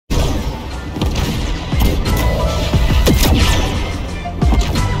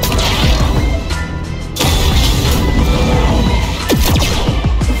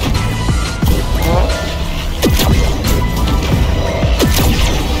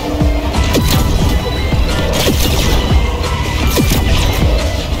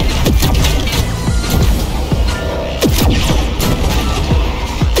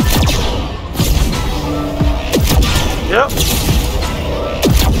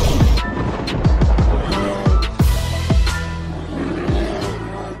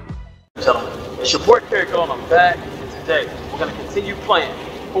back, and today we're going to continue playing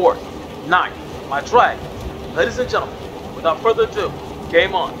Fortnite, my dragon. Ladies and gentlemen, without further ado,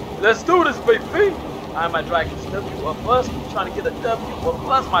 game on. Let's do this, baby! I'm my dragon's W or plus, trying to get a W or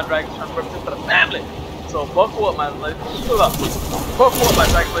plus my dragon's trying to represent for the family. So buckle up, my ladies. Buckle up, my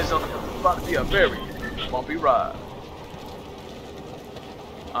dragon, ladies and gentlemen, because it's about to be a very bumpy ride.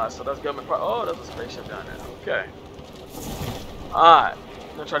 Alright, so that's government part. Oh, there's a spaceship down there. Okay. Alright.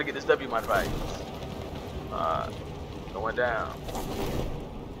 I'm gonna try to get this W, my dragons. Alright. Going down.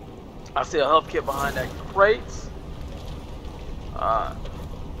 I see a health kit behind that crate. Alright.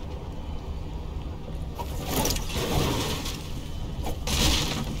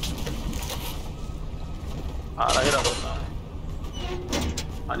 Alright, I hit up this time.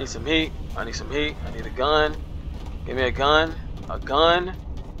 I need some heat. I need some heat. I need a gun. Give me a gun. A gun.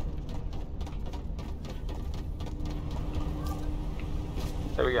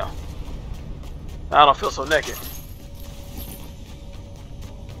 There we go. I don't feel so naked.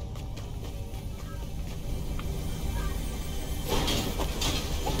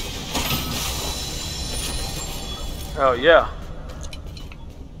 Oh yeah.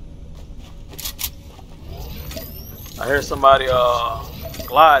 I hear somebody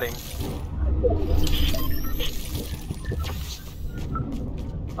gliding.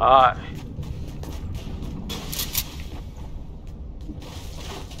 Alright.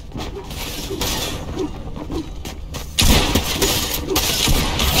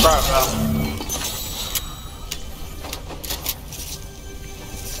 Right, bro.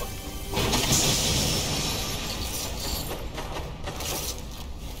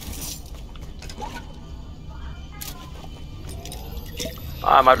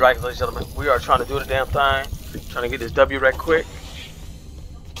 Alright, my dragons, ladies and gentlemen, we are trying to do the damn thing. Trying to get this W right quick.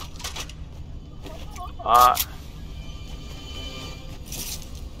 Alright.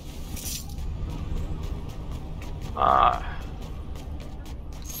 Alright.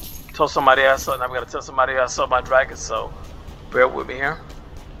 Told somebody else something. I'm gonna tell somebody else something my dragon, so bear with me here.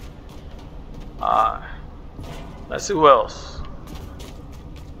 Alright. Let's see who else.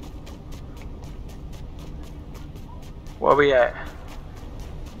 Where we at?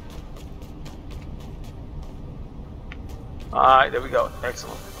 Alright, there we go.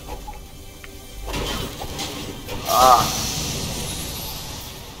 Excellent.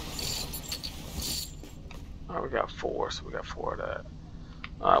 Alright, we got 4, so we got 4 of that.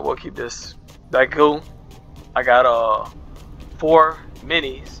 Alright, we'll keep this. That goo. I got 4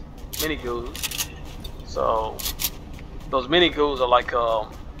 mini goos. So those mini goos are like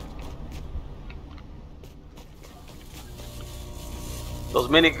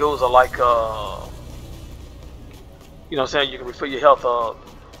you know what I'm saying, you can refill your health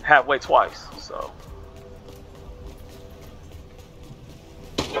halfway twice. So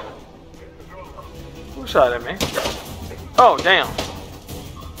who shot at me? Oh damn.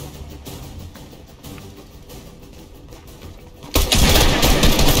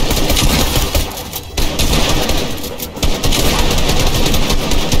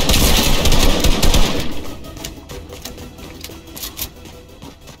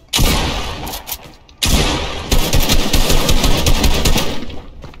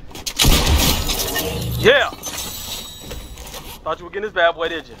 Yeah! Thought you were getting this bad boy,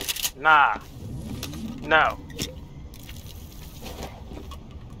 did you? Nah. No.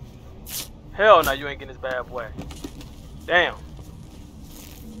 Hell no, you ain't getting this bad boy. Damn.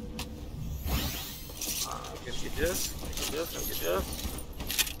 Let's get this. Let's get this. Let's get this.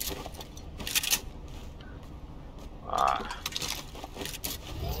 Alright.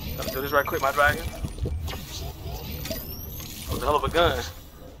 Gotta do this right quick, my dragon. That was a hell of a gun.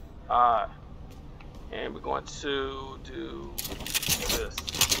 Alright. And we're going to do this.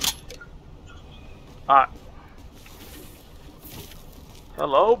 Alright.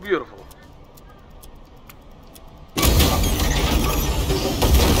 Hello, beautiful.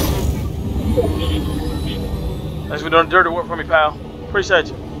 Thanks for doing dirty work for me, pal. Appreciate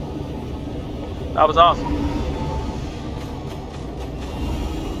you. That was awesome.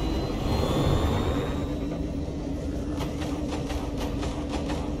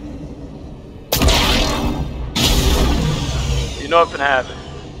 You know what's gonna happen.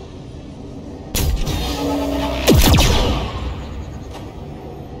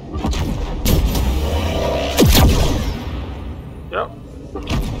 Yep.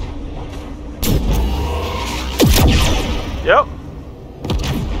 Yep.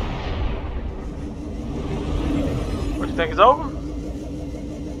 What, you think it's over?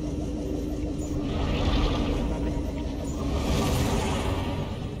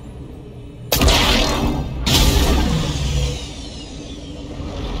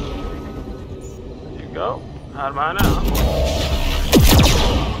 There you go. Out of mine now.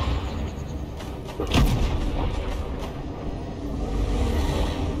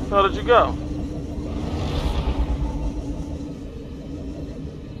 Where did you go?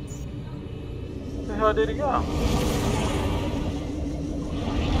 Where the hell did he go?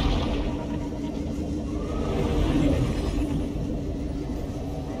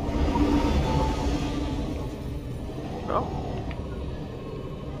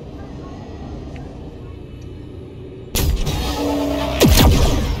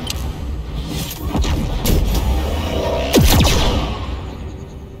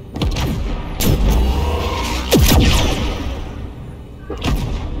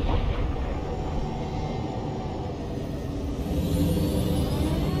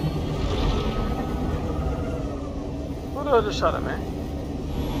 Who just shot at me?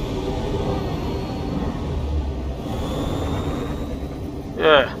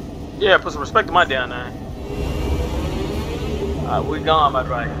 Yeah, put some respect to my damn name. Alright, we gone, my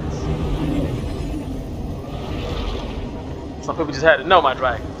dragons. Some people just had to know my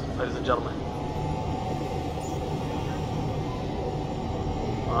dragons, ladies and gentlemen.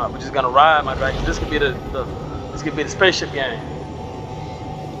 Alright, we're just gonna ride, my dragons. This could be the spaceship game.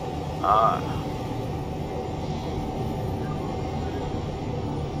 Alright.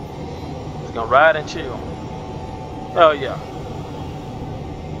 Just gonna ride and chill. Hell yeah.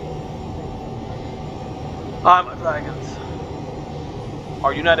 Alright, my dragons.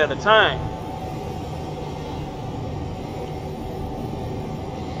 Are you not entertained?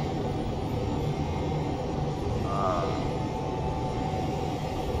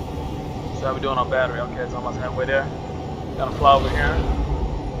 So how we doing on battery? Okay, it's almost halfway there. Gotta fly over here.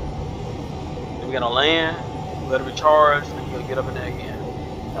 Then we're gonna land, let it recharge, then we're gonna get up in there again.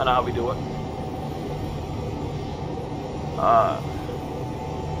 I know how we do it.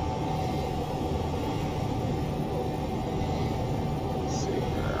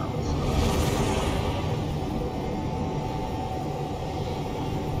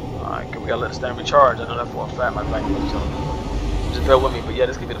 We gotta let the stand recharge. I know that for a fact, my back. Just bear with me, but yeah,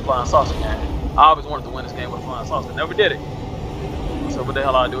 this could be the flying saucer game. I always wanted to win this game with a flying saucer, never did it. So what the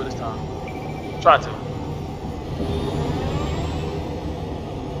hell I'll do it this time? Try to.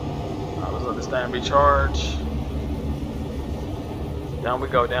 Alright, let's let the stand recharge. Down we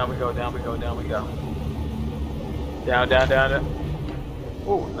go, down we go, down we go, down we go. Down, down, down, down.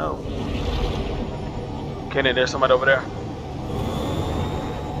 Oh no. Okay, then there's somebody over there.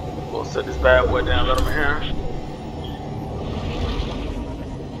 We'll set this bad boy down, let him in here.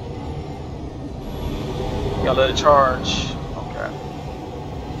 Gotta let it charge. Okay.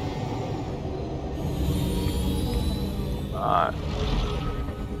 Alright.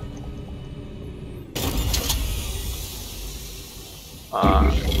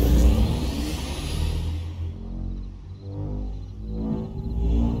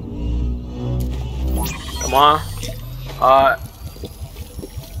 Come on. Alright.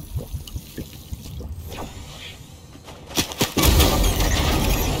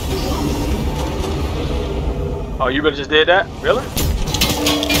 Oh, you really just did that? Really?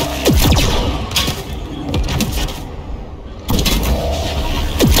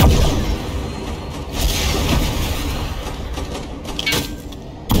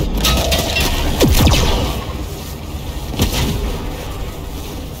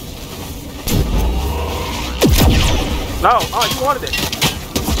 No, oh, you wanted it.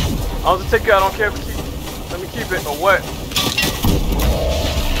 I was gonna take you out, I don't care if you keep, let me keep it or what.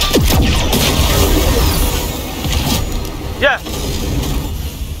 Yes!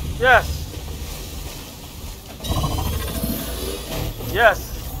 Yes! Yes!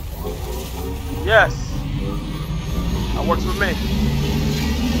 Yes! That works for me.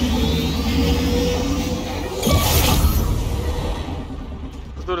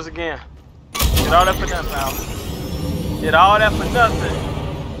 Let's do this again. Did all that for nothing, pal. Did all that for nothing.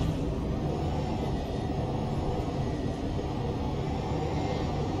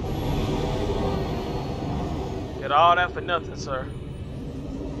 Did all that for nothing, sir.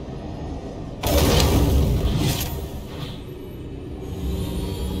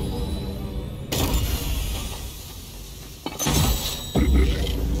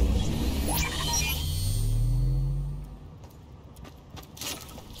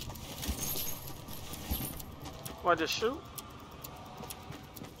 Want to just shoot?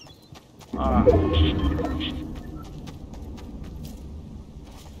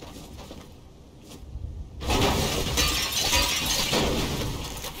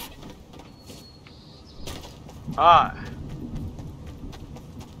 Alright.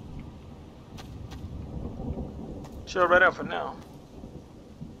 Chill right up for now.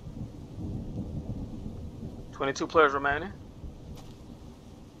 22 players remaining.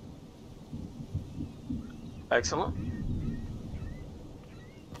 Excellent.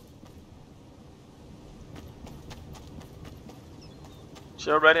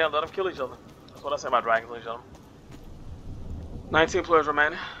 Chill ready and let them kill each other. That's what I say about dragons, ladies and gentlemen. 19 players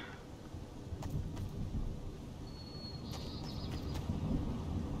remaining.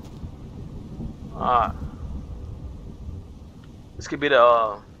 Alright. This could be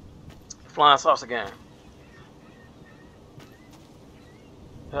the flying saucer game.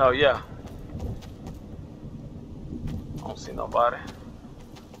 Hell yeah. I don't see nobody.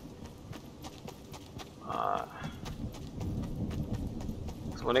 Alright.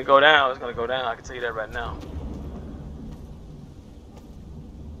 So when they go down, it's gonna go down. I can tell you that right now.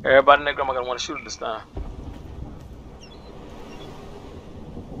 Everybody in that grandma gonna want to shoot it this time.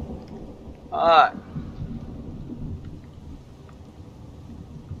 Alright.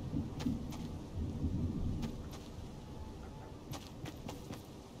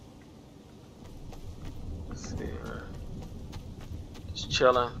 Let's see here. Just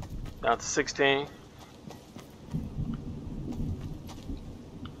chilling. Down to 16.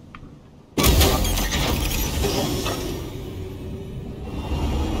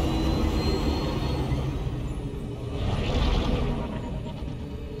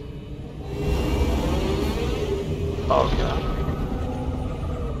 Okay.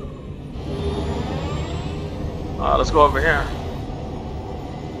 Let's go over here.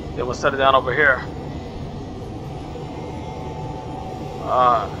 Then we'll set it down over here.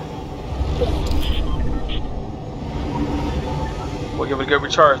 We'll give it a good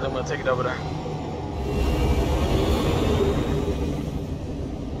recharge, then we'll take it over there.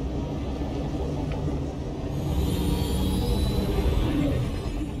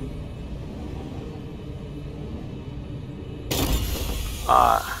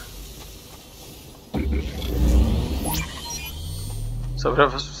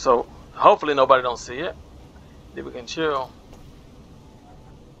 So hopefully nobody don't see it. Then we can chill.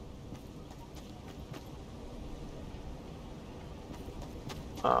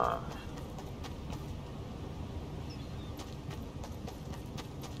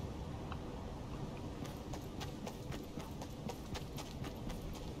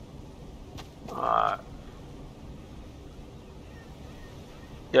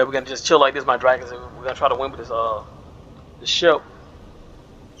 Yeah, we're gonna just chill like this, my dragons, and we're gonna try to win with this ship.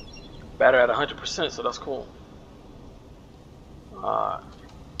 Battery at 100%, so that's cool.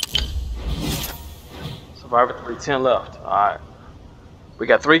 Survivor 3, 10 left. Alright. We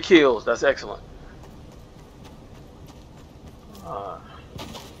got 3 kills, that's excellent.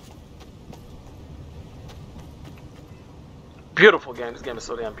 Beautiful game, this game is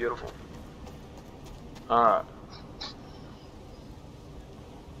so damn beautiful. Alright.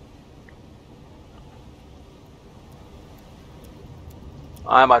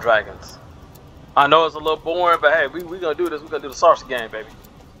 Alright, my dragons. I know it's a little boring, but hey, we gonna do this. We're gonna do the saucer game, baby.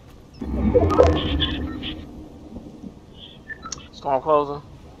 Storm closing.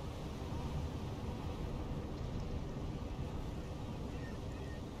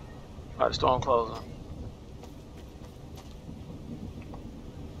 Alright, storm closing.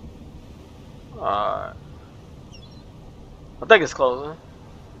 Alright. I think it's closing.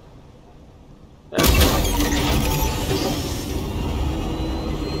 Yeah.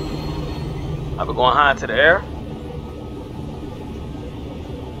 I've been going high into the air.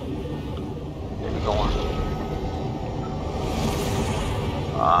 There we going.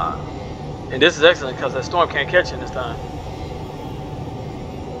 And this is excellent because that storm can't catch it this time.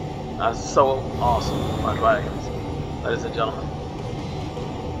 That's so awesome, my dragons, ladies and gentlemen.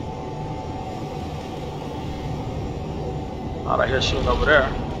 Alright, here's shooting over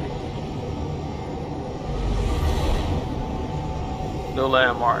there. No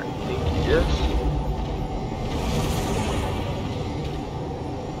landmark. Yes.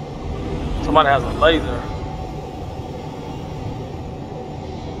 Somebody has a laser.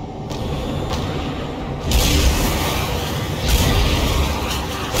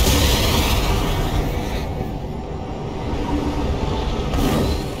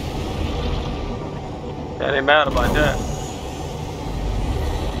 That ain't mad about that.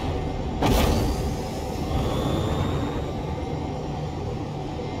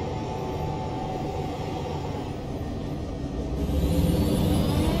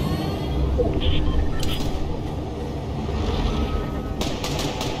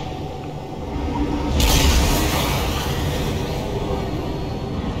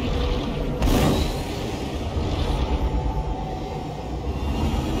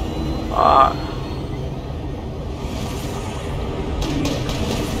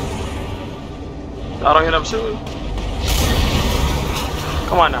 I don't hear them shooting.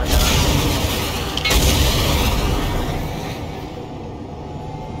 Come on now, guys.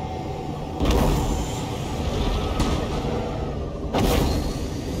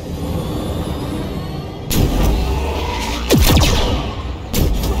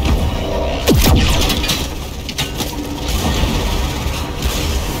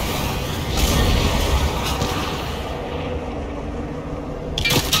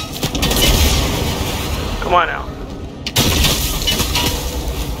 Come on now.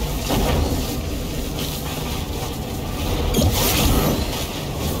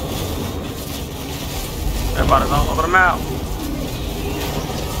 Everybody's all over the map.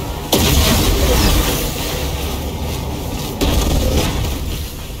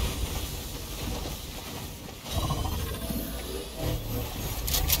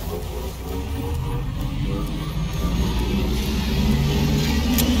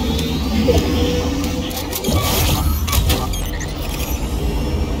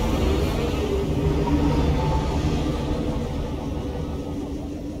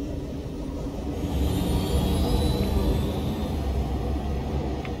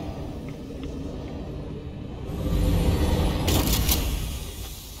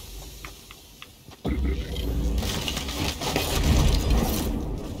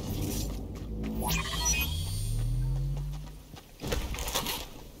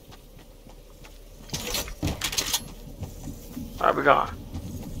 Alright, we're gone.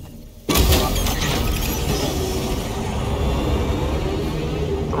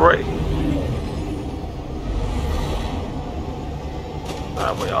 Three.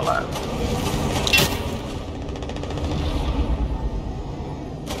 Alright, where y'all at?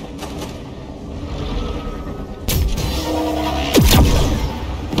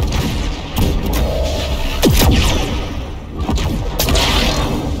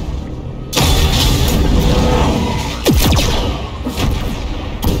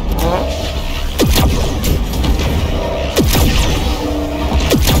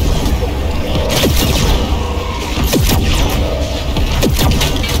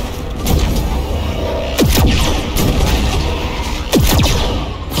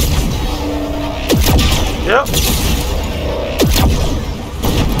 Yep.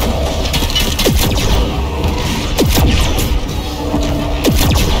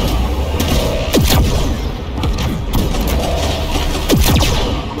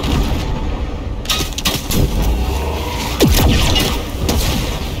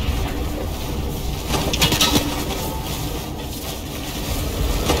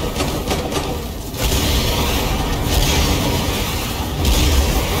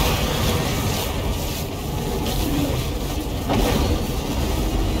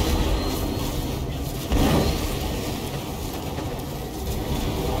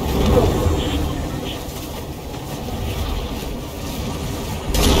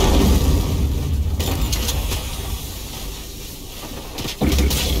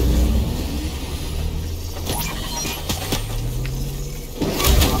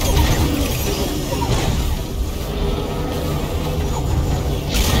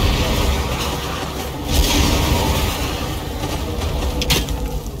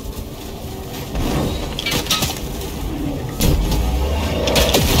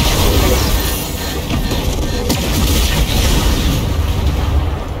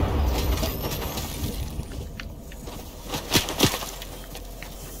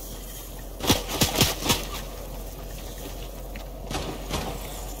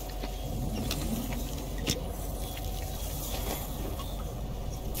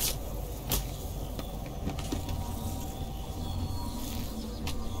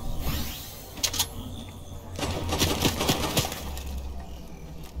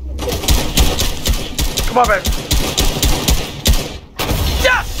 Come on, baby.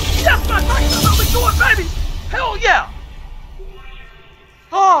 Yes! Yes, my friend! That's how we do it, baby! Hell yeah!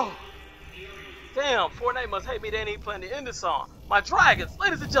 Oh! Damn, Fortnite must hate me. They ain't playing the end of the song. My dragons,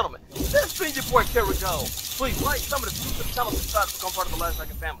 ladies and gentlemen, this has been your boy, Kerry Go. Please like, some of the subscribe to the channel, subscribe to become part of the Last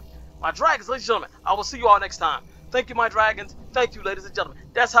Dragon family. My dragons, ladies and gentlemen, I will see you all next time. Thank you, my dragons. Thank you, ladies and gentlemen.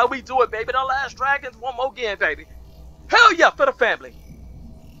 That's how we do it, baby. The Last Dragons, one more again, baby. Hell yeah, for the family.